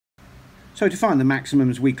So to find the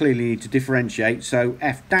maximums we clearly need to differentiate, so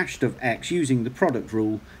f dashed of x using the product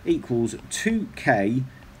rule equals 2k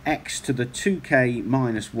x to the 2k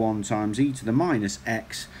minus 1 times e to the minus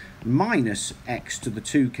x to the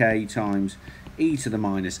 2k times e to the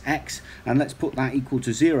minus x, and let's put that equal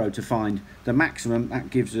to 0 to find the maximum. That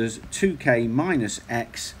gives us 2k minus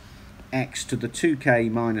x to the 2k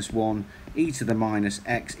minus 1 e to the minus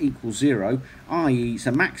x equals 0, i.e. it's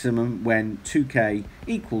a maximum when 2k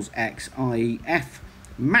equals x, i.e. f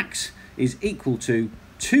max is equal to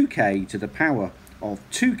 2k to the power of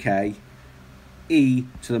 2k e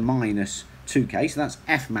to the minus 2k, so that's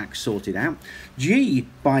f max sorted out. G,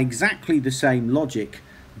 by exactly the same logic,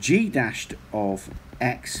 g dashed of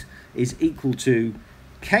x is equal to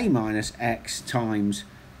k minus x times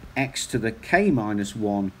x to the k minus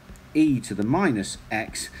 1 e to the minus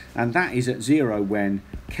x, and that is at 0 when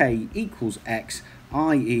k equals x,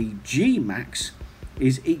 i.e. g max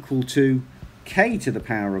is equal to k to the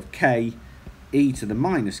power of k e to the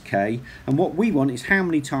minus k, and what we want is how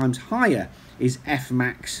many times higher is f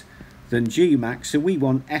max than g max, so we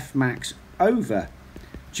want f max over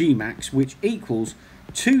g max, which equals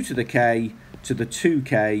 2 to the k to the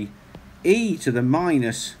 2k e to the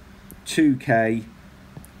minus 2k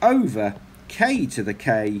over k to the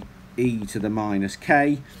k e to the minus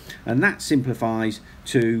k, and that simplifies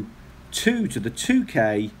to 2 to the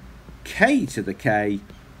 2k k to the k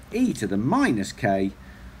e to the minus k,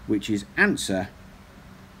 which is answer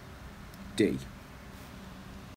D.